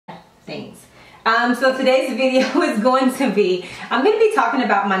things. So today's video is going to be, I'm going to be talking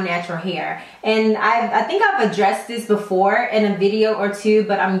about my natural hair. And I think I've addressed this before in a video or two,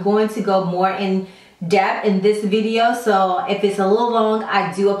 but I'm going to go more in depth in this video. So if it's a little long,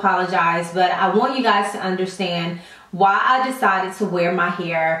 I do apologize, but I want you guys to understand why I decided to wear my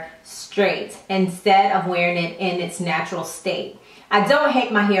hair straight instead of wearing it in its natural state. I don't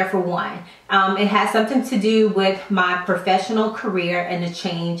hate my hair for one. It has something to do with my professional career and the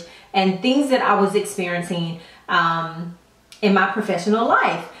change and things that I was experiencing in my professional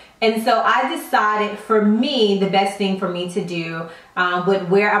life. And so I decided, for me, the best thing for me to do with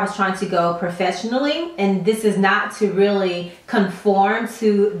where I was trying to go professionally, and this is not to really conform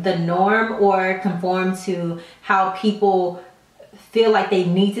to the norm or conform to how people feel like they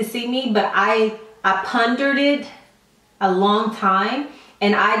need to see me, but I pondered it a long time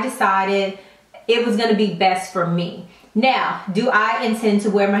and I decided it was going to be best for me. Now, do I intend to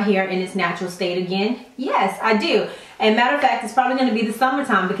wear my hair in its natural state again? Yes, I do. And matter of fact, it's probably going to be the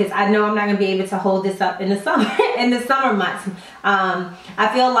summertime because I know I'm not going to be able to hold this up in the summer, in the summer months. I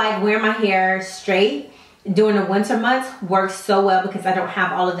feel like wearing my hair straight during the winter months works so well because I don't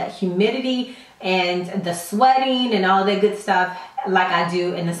have all of that humidity and the sweating and all that good stuff like I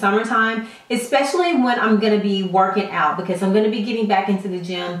do in the summertime, especially when I'm going to be working out because I'm going to be getting back into the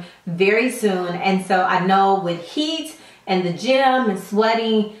gym very soon. And so I know with heat and the gym and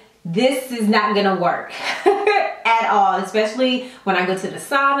sweating, this is not going to work at all, especially when I go to the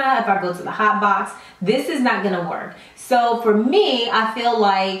sauna, if I go to the hot box, this is not going to work. So for me, I feel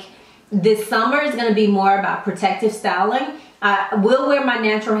like this summer is going to be more about protective styling. I will wear my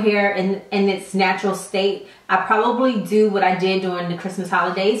natural hair in its natural state. I probably do what I did during the Christmas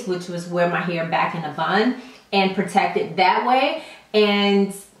holidays, which was wear my hair back in a bun and protect it that way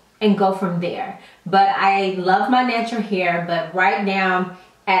and go from there. But I love my natural hair, but right now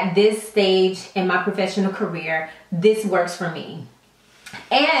at this stage in my professional career, this works for me.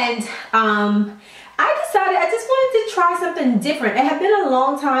 And I decided I just wanted to try something different. It had been a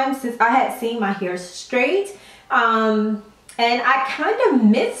long time since I had seen my hair straight. And I kind of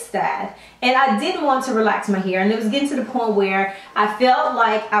missed that. And I didn't want to relax my hair. And it was getting to the point where I felt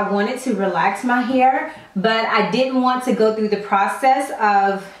like I wanted to relax my hair, but I didn't want to go through the process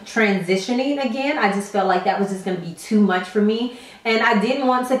of transitioning again. I just felt like that was just going to be too much for me. And I didn't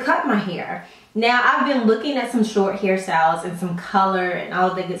want to cut my hair. Now, I've been looking at some short hairstyles and some color and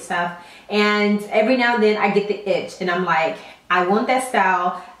all the good stuff. And every now and then I get the itch. And I'm like, I want that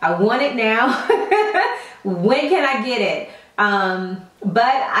style. I want it now. When can I get it? But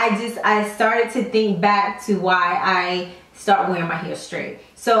I started to think back to why I start wearing my hair straight.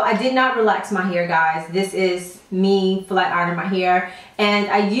 So I did not relax my hair, guys. This is me flat ironing my hair. And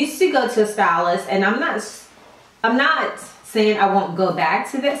I used to go to a stylist, and I'm not saying I won't go back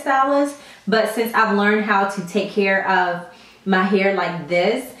to that stylist, but since I've learned how to take care of my hair like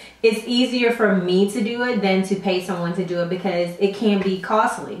this, it's easier for me to do it than to pay someone to do it because it can be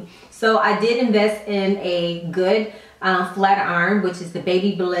costly. So I did invest in a good flat iron, which is the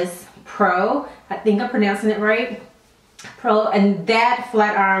Baby Bliss Pro. I think I'm pronouncing it right. Pro, and that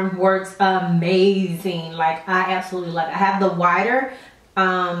flat iron works amazing. Like, I absolutely love it. I have the wider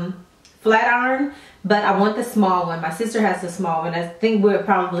flat iron, but I want the small one. My sister has the small one. I think we'll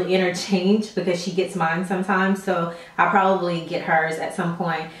probably interchange because she gets mine sometimes, so I'll probably get hers at some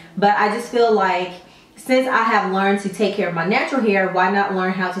point. But I just feel like since I have learned to take care of my natural hair, why not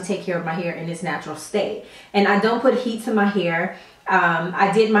learn how to take care of my hair in its natural state? And I don't put heat to my hair.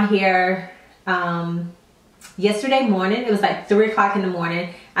 I did my hair yesterday morning. It was like 3 o'clock in the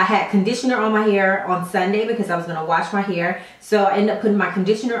morning. I had conditioner on my hair on Sunday because I was going to wash my hair. So I ended up putting my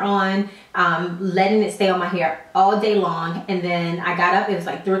conditioner on, letting it stay on my hair all day long. And then I got up, it was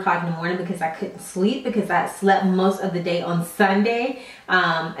like 3 o'clock in the morning because I couldn't sleep because I slept most of the day on Sunday.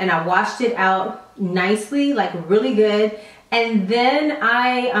 And I washed it out nicely, like really good. And then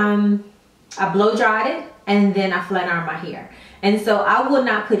I blow dried it and then I flat ironed my hair. And so I will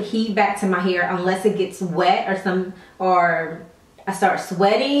not put heat back to my hair unless it gets wet or I start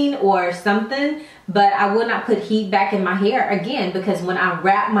sweating or something, but I will not put heat back in my hair again because when I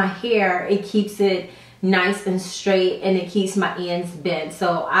wrap my hair, it keeps it nice and straight and it keeps my ends bent.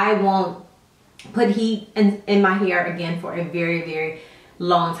 So I won't put heat in my hair again for a very, very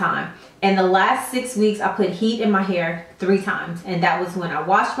long time. And the last 6 weeks, I put heat in my hair 3 times. And that was when I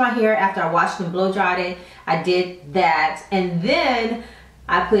washed my hair. After I washed and blow dried it, I did that. And then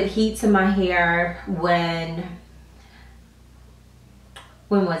I put heat to my hair when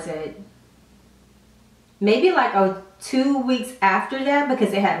was it? Maybe like 2 weeks after that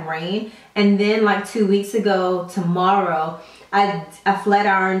because it had rained. And then like 2 weeks ago tomorrow, I flat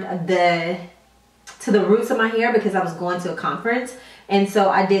ironed to the roots of my hair because I was going to a conference. And so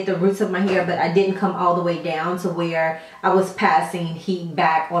I did the roots of my hair, but I didn't come all the way down to where I was passing heat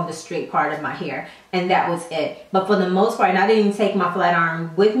back on the straight part of my hair. And that was it. But for the most part, and I didn't even take my flat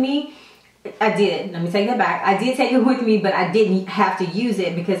iron with me. I did. Let me take that back. I did take it with me, but I didn't have to use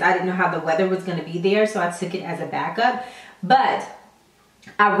it because I didn't know how the weather was going to be there. So I took it as a backup. But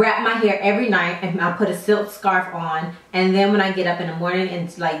I wrap my hair every night and I put a silk scarf on. And then when I get up in the morning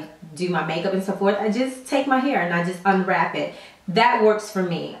and like do my makeup and so forth, I just take my hair and I just unwrap it. That works for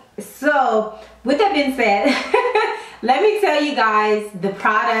me. So with that being said, let me tell you guys the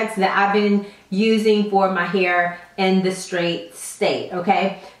products that I've been using for my hair in the straight state,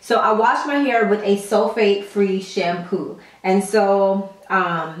 okay? So I wash my hair with a sulfate-free shampoo. And so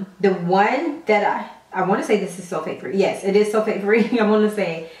the one that I want to say this is sulfate-free. Yes, it is sulfate-free. I want to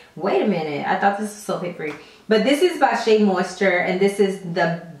say, wait a minute, I thought this was sulfate-free. But this is by Shea Moisture, and this is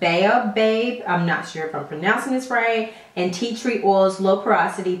the Babe. I'm not sure if I'm pronouncing this right. And tea tree oil's low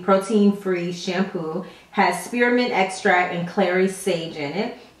porosity, protein-free shampoo. Has spearmint extract and clary sage in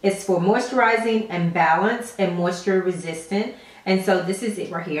it. It's for moisturizing and balance and moisture resistant. And so this is it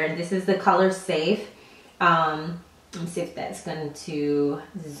right here. This is the color Safe. Let me see if that's going to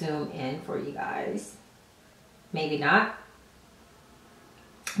zoom in for you guys. Maybe not.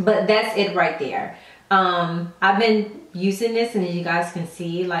 But that's it right there. I've been using this, and as you guys can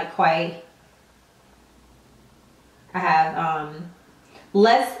see, like I have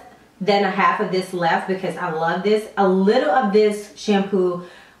less than a half of this left because I love this. A little of this shampoo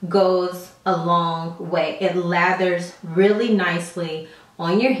goes a long way. It lathers really nicely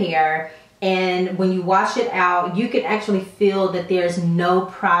on your hair, and when you wash it out, you can actually feel that there's no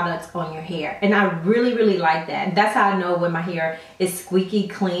product on your hair. And I really like that. That's how I know when my hair is squeaky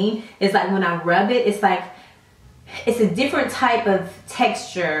clean. It's like when I rub it, it's like it's a different type of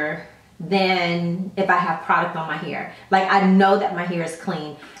texture than if I have product on my hair. Like I know that my hair is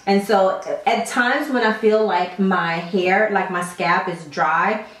clean. And so at times when I feel like my hair, like my scalp is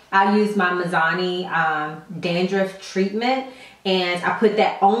dry, I use my Mizani dandruff treatment, and I put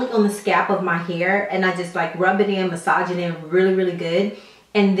that only on the scalp of my hair, and I just like rub it in, massage it in really good,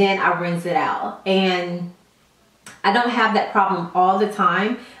 and then I rinse it out. And I don't have that problem all the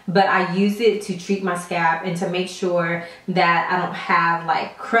time, but I use it to treat my scalp and to make sure that I don't have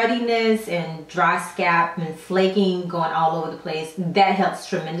like crudiness and dry scalp and flaking going all over the place. That helps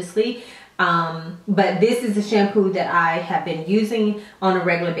tremendously. But this is a shampoo that I have been using on a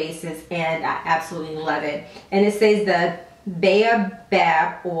regular basis, and I absolutely love it. And it says the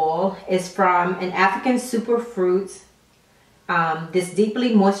Baobab oil is from an African superfruit. This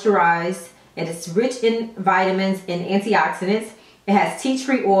deeply moisturized. It is rich in vitamins and antioxidants. It has tea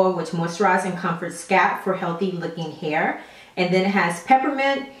tree oil, which moisturizes and comforts scalp for healthy looking hair. And then it has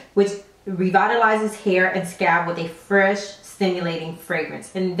peppermint, which revitalizes hair and scalp with a fresh, stimulating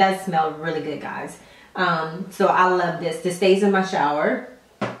fragrance. And it does smell really good, guys. So I love this. This stays in my shower.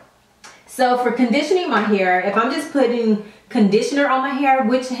 So for conditioning my hair, if I'm just putting conditioner on my hair,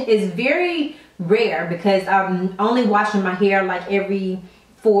 which is very rare because I'm only washing my hair like every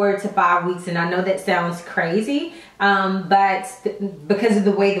 4 to 5 weeks, and I know that sounds crazy, but because of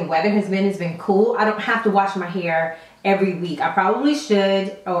the way the weather has been cool, I don't have to wash my hair every week. I probably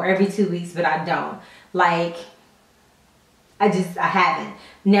should, or every 2 weeks, but I don't. Like, I haven't.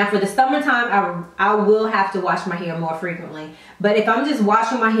 Now for the summertime, I will have to wash my hair more frequently. But if I'm just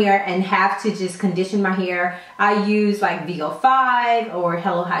washing my hair and have to just condition my hair, I use like VO5 or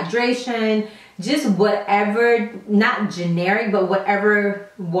Hello Hydration, just whatever, not generic, but whatever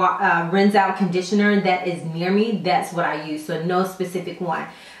rinse out conditioner that is near me, that's what I use. So no specific one.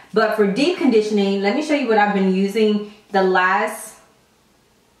 But for deep conditioning, let me show you what I've been using the last,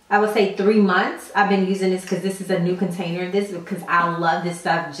 I would say 3 months. I've been using this because this is a new container. This because I love this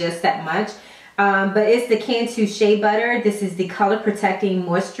stuff just that much. But it's the Cantu Shea Butter. This is the Color Protecting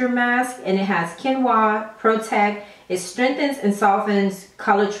Moisture Mask, and it has Quinoa Protect. It strengthens and softens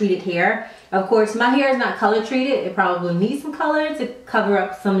color treated hair. Of course, my hair is not color treated. It probably needs some color to cover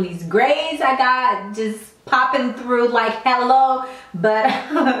up some of these grays I got just popping through like hello. But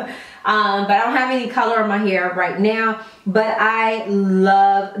I don't have any color on my hair right now. But I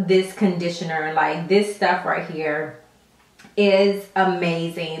love this conditioner. Like, this stuff right here is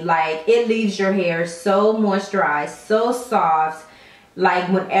amazing. Like, it leaves your hair so moisturized, so soft. Like,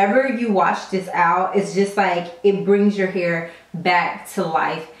 whenever you wash this out, it's just like it brings your hair back to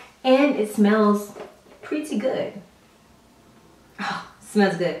life. And it smells pretty good. Oh, it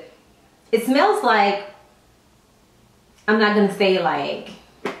smells good. It smells like I'm not gonna say like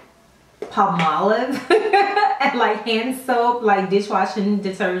Palmolive and like hand soap, like dishwashing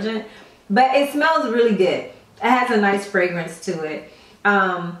detergent, but it smells really good. It has a nice fragrance to it.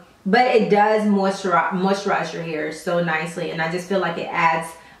 But it does moisturize your hair so nicely, and I just feel like it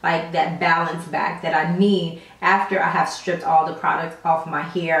adds like that balance back that I need after I have stripped all the products off my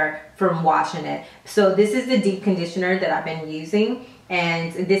hair from washing it. So this is the deep conditioner that I've been using,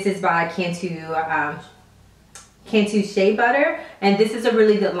 and this is by Cantu Shea Butter, and this is a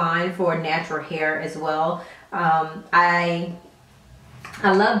really good line for natural hair as well. I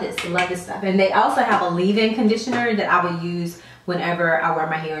love this. I love this stuff. And they also have a leave-in conditioner that I will use whenever I wear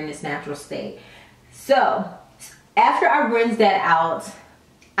my hair in its natural state. So after I rinse that out,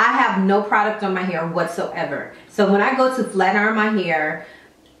 I have no product on my hair whatsoever. So when I go to flat iron my hair,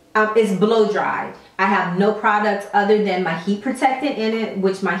 it's blow dried. I have no product other than my heat protectant in it,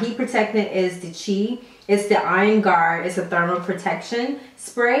 which my heat protectant is the Chi. It's the Iron Guard. It's a thermal protection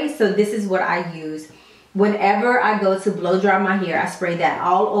spray. So this is what I use. Whenever I go to blow dry my hair, I spray that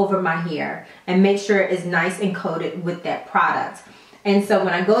all over my hair and make sure it's nice and coated with that product. And so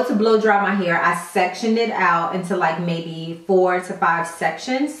when I go to blow dry my hair, I section it out into like maybe 4 to 5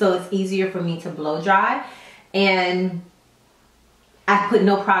 sections, so it's easier for me to blow dry. And I put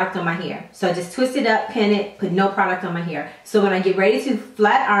no product on my hair. So I just twist it up, pin it, put no product on my hair. So when I get ready to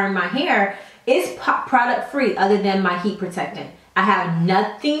flat iron my hair, it's product free other than my heat protectant. I have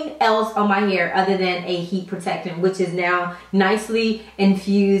nothing else on my hair other than a heat protectant, which is now nicely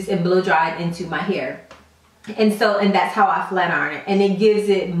infused and blow dried into my hair. And that's how I flat iron it. And it gives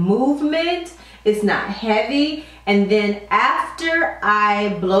it movement. It's not heavy. And then after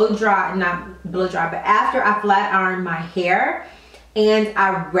I after I flat iron my hair and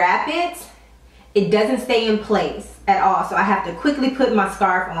I wrap it, it doesn't stay in place at all. So I have to quickly put my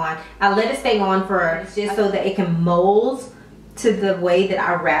scarf on. I let it stay on for just so that it can mold to the way that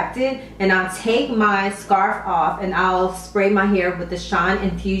I wrapped it. And I'll take my scarf off and I'll spray my hair with the Shine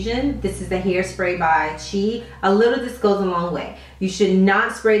Infusion. This is the hairspray by Chi. A little, this goes a long way. You should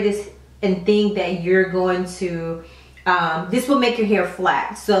not spray this and think that you're going to, this will make your hair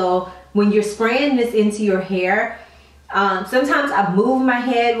flat. So when you're spraying this into your hair, sometimes I move my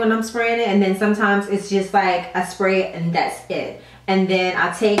head when I'm spraying it, and then sometimes it's just like I spray it and that's it. And then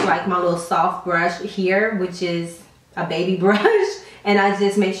I take like my little soft brush here, which is a baby brush, and I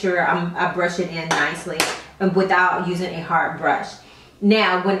just make sure I brush it in nicely and without using a hard brush.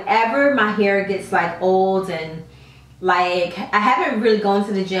 Now, whenever my hair gets like old and like I haven't really gone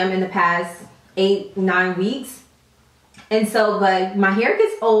to the gym in the past 8-9 weeks, and so but my hair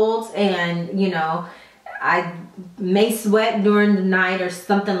gets old and you know, I may sweat during the night or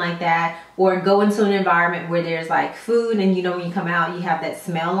something like that, or go into an environment where there's like food and you know when you come out you have that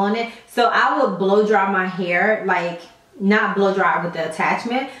smell on it. So I would blow dry my hair, like not blow dry with the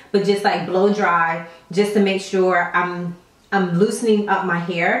attachment, but just like blow dry just to make sure I'm loosening up my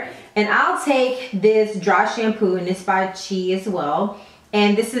hair. And I'll take this dry shampoo, and it's by Chi as well,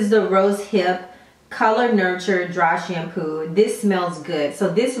 and this is the Rose Hip Color Nurture Dry Shampoo. This smells good. So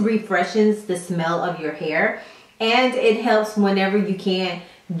this refreshes the smell of your hair, and it helps whenever you can't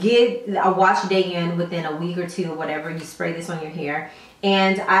get a wash day in within a week or two or whatever. You spray this on your hair,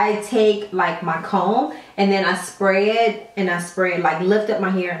 and I take like my comb and then I spray it, and I spray it, like lift up my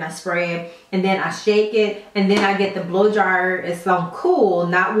hair and I spray it, and then I shake it, and then I get the blow dryer. It's on cool,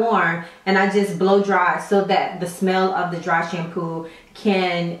 not warm, and I just blow dry so that the smell of the dry shampoo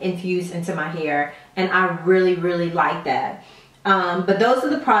can infuse into my hair. And I really, really like that. But those are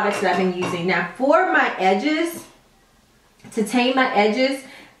the products that I've been using. Now for my edges, to tame my edges,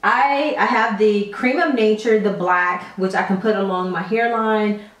 I have the Cream of Nature, the black, which I can put along my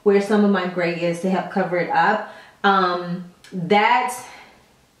hairline where some of my gray is to help cover it up. That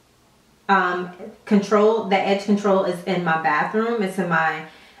edge control is in my bathroom. It's in my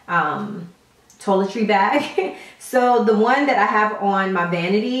toiletry bag. So the one that I have on my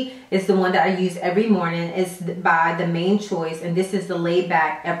vanity is the one that I use every morning. It's by The Mane Choice, and this is the Laid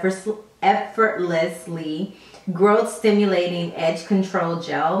Back Effortlessly Growth Stimulating Edge Control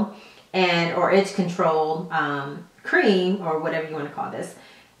Gel, or Edge Control Cream, or whatever you want to call this.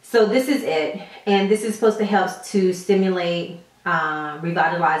 So this is it, and this is supposed to help to stimulate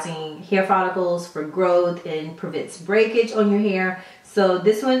revitalizing hair follicles for growth and prevents breakage on your hair. So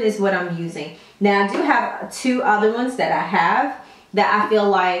this one is what I'm using. Now I do have 2 other ones that I have that I feel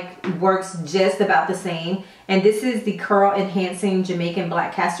like works just about the same. And this is the Curl Enhancing Jamaican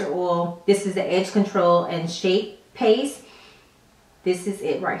Black Castor Oil. This is the Edge Control and Shape Paste. This is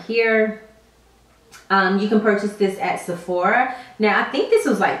it right here. You can purchase this at Sephora. Now I think this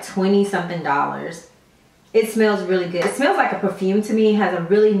was like $20 something. It smells really good. It smells like a perfume to me. It has a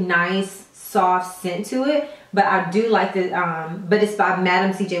really nice, soft scent to it. But I do like the, but it's by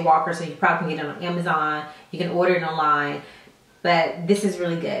Madam C.J. Walker, so you probably can get it on Amazon. You can order it online. But this is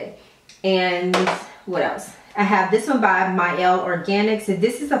really good. And what else? I have this one by Mielle Organics. So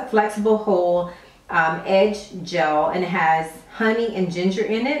this is a flexible whole edge gel, and it has honey and ginger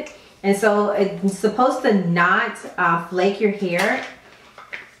in it. And so it's supposed to not flake your hair.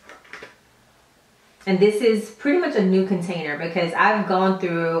 And this is pretty much a new container because I've gone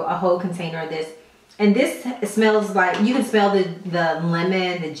through a whole container of this. And this smells like, you can smell the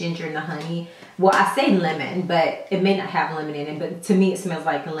lemon, the ginger, and the honey. Well, I say lemon, but it may not have lemon in it. But to me, it smells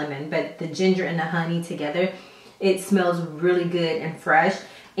like lemon. But the ginger and the honey together, it smells really good and fresh.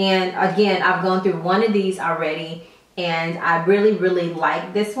 And again, I've gone through one of these already. And I really, really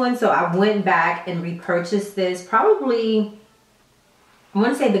like this one. So I went back and repurchased this probably, I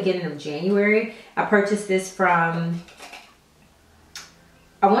want to say beginning of January. I purchased this from,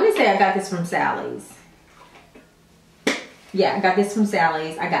 I want to say I got this from Sally's. Yeah, I got this from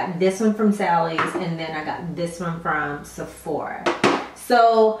Sally's. I got this one from Sally's, and then I got this one from Sephora.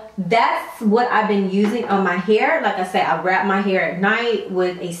 So that's what I've been using on my hair. Like I said, I wrap my hair at night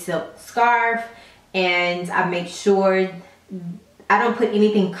with a silk scarf, and I make sure I don't put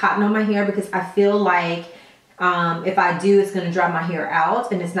anything cotton on my hair because I feel like if I do, it's going to dry my hair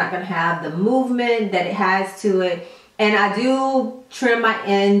out and it's not going to have the movement that it has to it. And I do trim my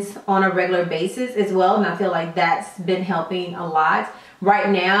ends on a regular basis as well, and I feel like that's been helping a lot. Right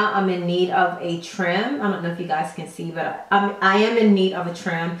now, I'm in need of a trim. I don't know if you guys can see, but I am in need of a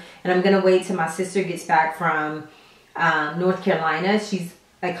trim, and I'm going to wait till my sister gets back from North Carolina. She's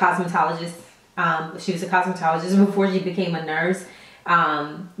a cosmetologist. She was a cosmetologist before she became a nurse.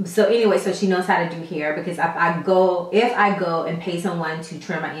 So anyway, so she knows how to do hair, because if I go and pay someone to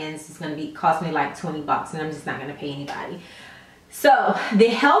trim my ends, it's going to cost me like 20 bucks, and I'm just not going to pay anybody. So the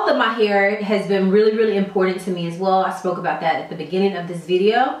health of my hair has been really, really important to me as well. I spoke about that at the beginning of this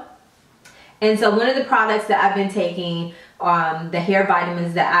video. And so one of the products that I've been taking, the hair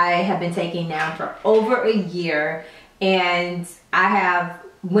vitamins that I have been taking now for over a year, and I have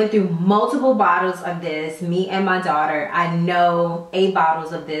went through multiple bottles of this, me and my daughter. I know 8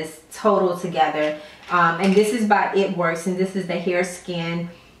 bottles of this total together. And this is by It Works, and this is the Hair Skin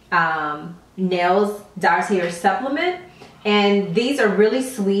Nails Dyer's Hair Supplement. And these are really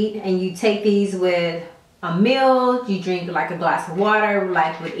sweet, and you take these with a meal, you drink like a glass of water,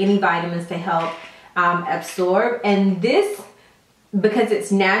 like with any vitamins to help absorb. And this, because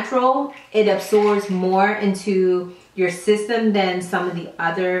it's natural, it absorbs more into your system than some of the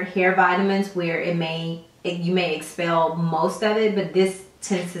other hair vitamins where you may expel most of it, but this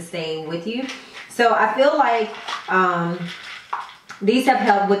tends to stay with you. So I feel like these have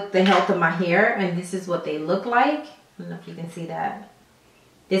helped with the health of my hair, and this is what they look like. I don't know if you can see that.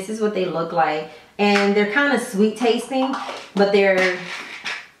 This is what they look like, and they're kind of sweet tasting, but they're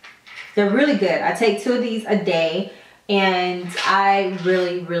really good. I take 2 of these a day, and I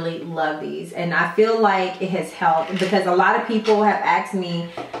really, really love these. And I feel like it has helped, because a lot of people have asked me,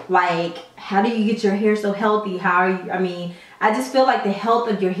 like, how do you get your hair so healthy? How are you? I mean, I just feel like the health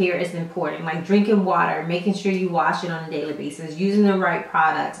of your hair is important. Like drinking water, making sure you wash it on a daily basis, using the right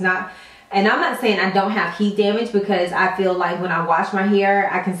products. And I'm not saying I don't have heat damage, because I feel like when I wash my hair,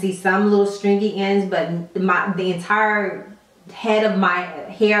 I can see some little stringy ends, but the entire head of my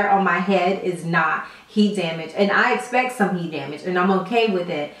hair on my head is not heat damage. And I expect some heat damage, and I'm okay with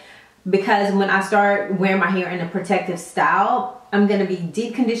it, because when I start wearing my hair in a protective style, I'm going to be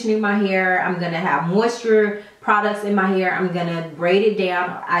deep conditioning my hair. I'm going to have moisture products in my hair. I'm going to braid it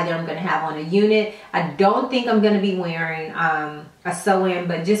down. Either I'm going to have on a unit. I don't think I'm going to be wearing a sew-in,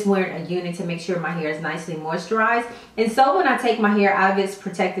 but just wearing a unit to make sure my hair is nicely moisturized. And so when I take my hair out of its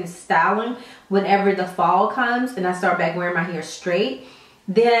protective styling, whenever the fall comes and I start back wearing my hair straight,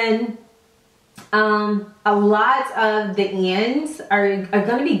 then a lot of the ends are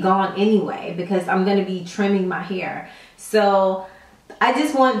going to be gone anyway, because I'm going to be trimming my hair. So I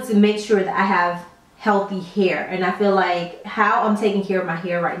just want to make sure that I have healthy hair, and I feel like how I'm taking care of my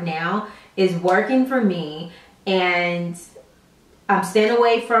hair right now is working for me. And I'm staying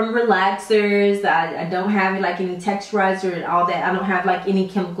away from relaxers. I don't have like any texturizer and all that. I don't have like any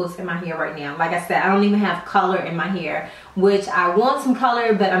chemicals in my hair right now. Like I said, I don't even have color in my hair, which I want some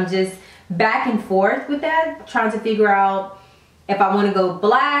color, but I'm just back and forth with that, trying to figure out if I want to go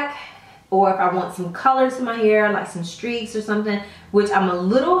black or if I want some color to my hair, like some streaks or something, which I'm a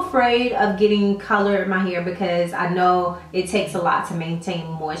little afraid of getting color in my hair, because I know it takes a lot to maintain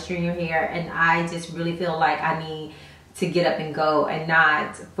moisture in your hair, and I just really feel like I need to get up and go and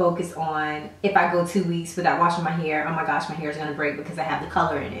not focus on if I go 2 weeks without washing my hair, oh my gosh, my hair is gonna break because I have the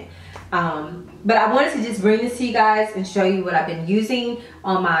color in it. But I wanted to just bring this to you guys and show you what I've been using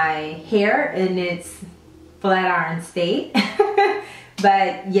on my hair, and it's Flat Iron State.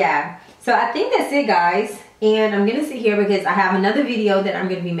 But yeah, so I think that's it, guys. And I'm gonna sit here because I have another video that I'm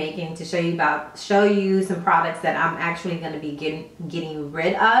gonna be making to show you some products that I'm actually gonna be getting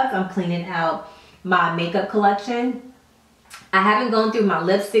rid of. I'm cleaning out my makeup collection. I haven't gone through my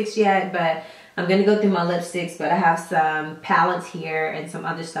lipsticks yet, but I'm gonna go through my lipsticks. But I have some palettes here and some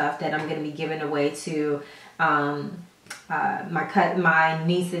other stuff that I'm gonna be giving away to my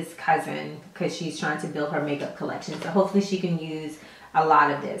niece's cousin, because she's trying to build her makeup collection. So hopefully she can use a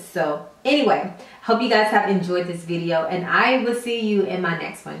lot of this. So anyway, hope you guys have enjoyed this video, and I will see you in my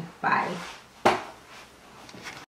next one. Bye.